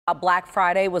Black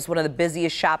Friday was one of the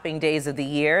busiest shopping days of the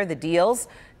year. The deals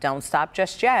don't stop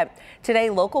just yet. Today,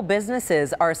 local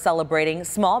businesses are celebrating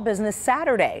Small Business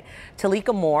Saturday.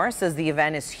 Talika Moore says the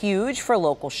event is huge for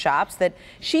local shops that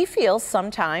she feels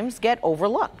sometimes get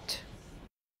overlooked.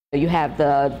 You have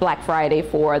the Black Friday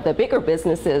for the bigger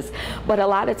businesses, but a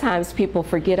lot of times people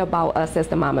forget about us as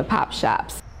the mom and pop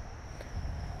shops.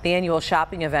 The annual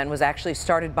shopping event was actually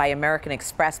started by American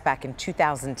Express back in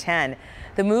 2010.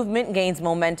 The movement gains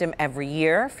momentum every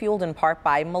year, fueled in part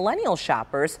by millennial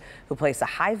shoppers who place a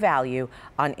high value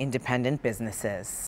on independent businesses.